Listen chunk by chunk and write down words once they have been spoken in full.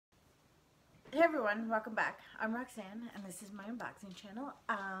Hey everyone, welcome back. I'm Roxanne and this is my unboxing channel.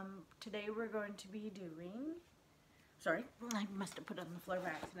 Today we're going to be doing, sorry, I must have put it on the floor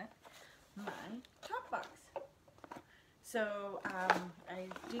by accident, my Topbox. So I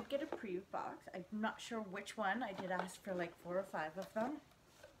did get a Prive box. I'm not sure which one. I did ask for like 4 or 5 of them.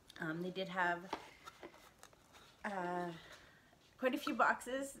 They did have quite a few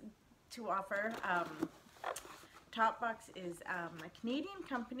boxes to offer. Topbox is a Canadian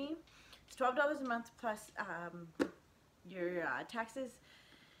company. It's $12 a month plus your taxes.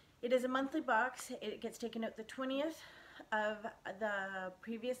 It is a monthly box. It gets taken out the 20th of the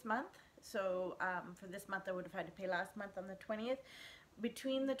previous month. So for this month I would have had to pay last month on the 20th.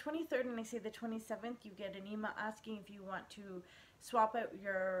 Between the 23rd and I say the 27th, you get an email asking if you want to swap out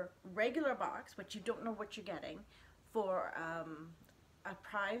your regular box, which you don't know what you're getting, for a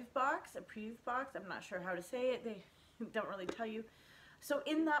Prive box, a Prive box. I'm not sure how to say it. They don't really tell you. So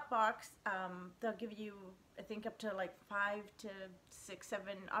in that box, they'll give you, I think, up to like 5 to 6,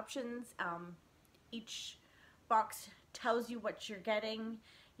 7 options. Each box tells you what you're getting.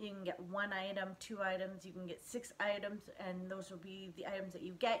 You can get 1 item, 2 items, you can get 6 items, and those will be the items that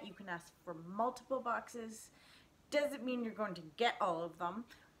you get. You can ask for multiple boxes. Doesn't mean you're going to get all of them,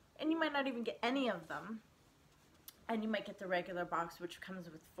 and you might not even get any of them. And you might get the regular box, which comes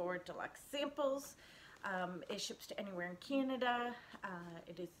with 4 deluxe samples. It ships to anywhere in Canada.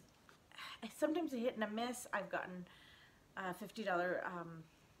 It is sometimes a hit and a miss. I've gotten a $50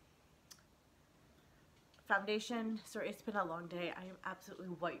 foundation. Sorry, it's been a long day. I am absolutely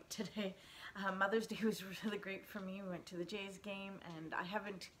wiped today. Mother's Day was really great for me. We went to the Jays game, and I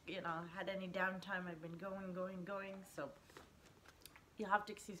haven't, had any downtime. I've been going. So you'll have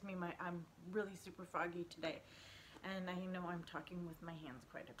to excuse me. I'm really super foggy today, and I know I'm talking with my hands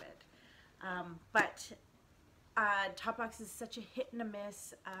quite a bit. But Topbox is such a hit and a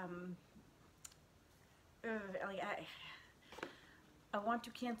miss. I want to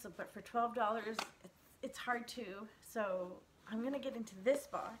cancel, but for $12, it's hard to. So I'm gonna get into this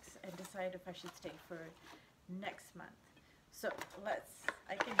box and decide if I should stay for next month. So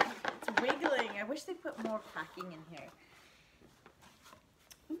it's wiggling. I wish they put more packing in here.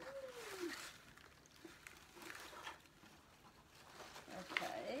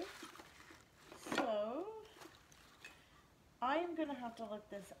 Okay. So I am going to have to look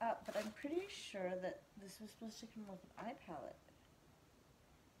this up, but I'm pretty sure that this was supposed to come with an eye palette.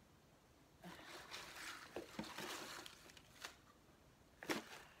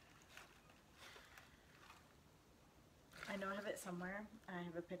 I know I have it somewhere. I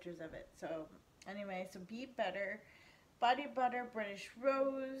have pictures of it. So anyway, so Be Better, Body Butter, British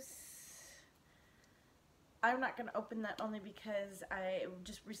Rose. I'm not going to open that only because I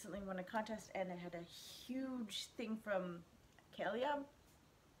just recently won a contest and it had a huge thing from Kalia,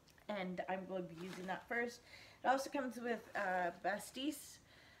 and I'm going to be using that first. It also comes with Bastis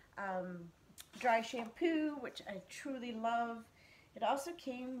dry shampoo, which I truly love. It also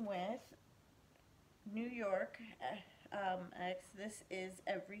came with New York X. This is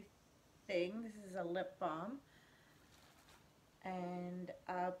Everything. This is a lip balm, and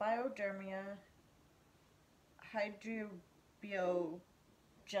Biodermia Hydrobio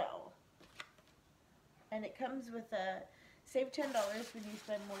Gel, and it comes with a save $10 when you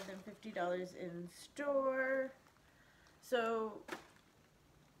spend more than $50 in store. So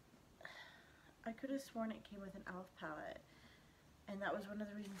I could have sworn it came with an e.l.f. palette, and that was one of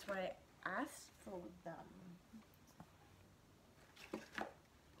the reasons why I asked for them.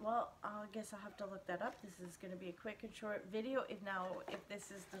 Well, I guess I'll have to look that up. This is going to be a quick and short video. If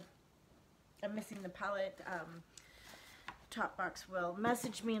this is I'm missing the palette, Topbox will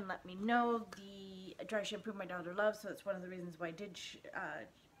message me and let me know. The dry shampoo my daughter loves, so that's one of the reasons why I did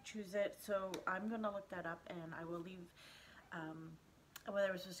choose it. So I'm going to look that up, and I will leave whether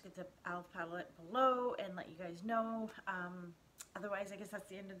I was supposed to get the e.l.f. palette below and let you guys know. Otherwise, I guess that's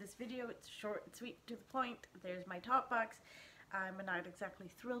the end of this video. It's short and sweet, to the point. There's my Topbox. I'm not exactly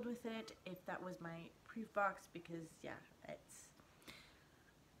thrilled with it. If that was my Prive box, because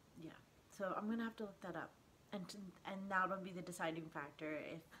so I'm gonna have to look that up, and that'll be the deciding factor.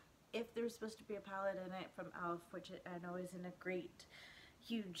 If there's supposed to be a palette in it from e.l.f., which I know isn't a great,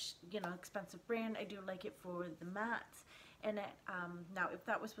 huge, expensive brand, I do like it for the mattes. And now, if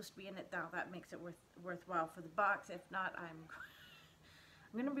that was supposed to be in it, now that makes it worthwhile for the box. If not, I'm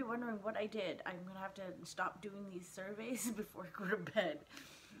gonna be wondering what I did. I'm gonna have to stop doing these surveys before I go to bed.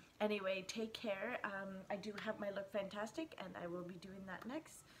 Anyway, take care. I do have my Look Fantastic, and I will be doing that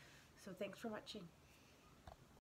next. So thanks for watching.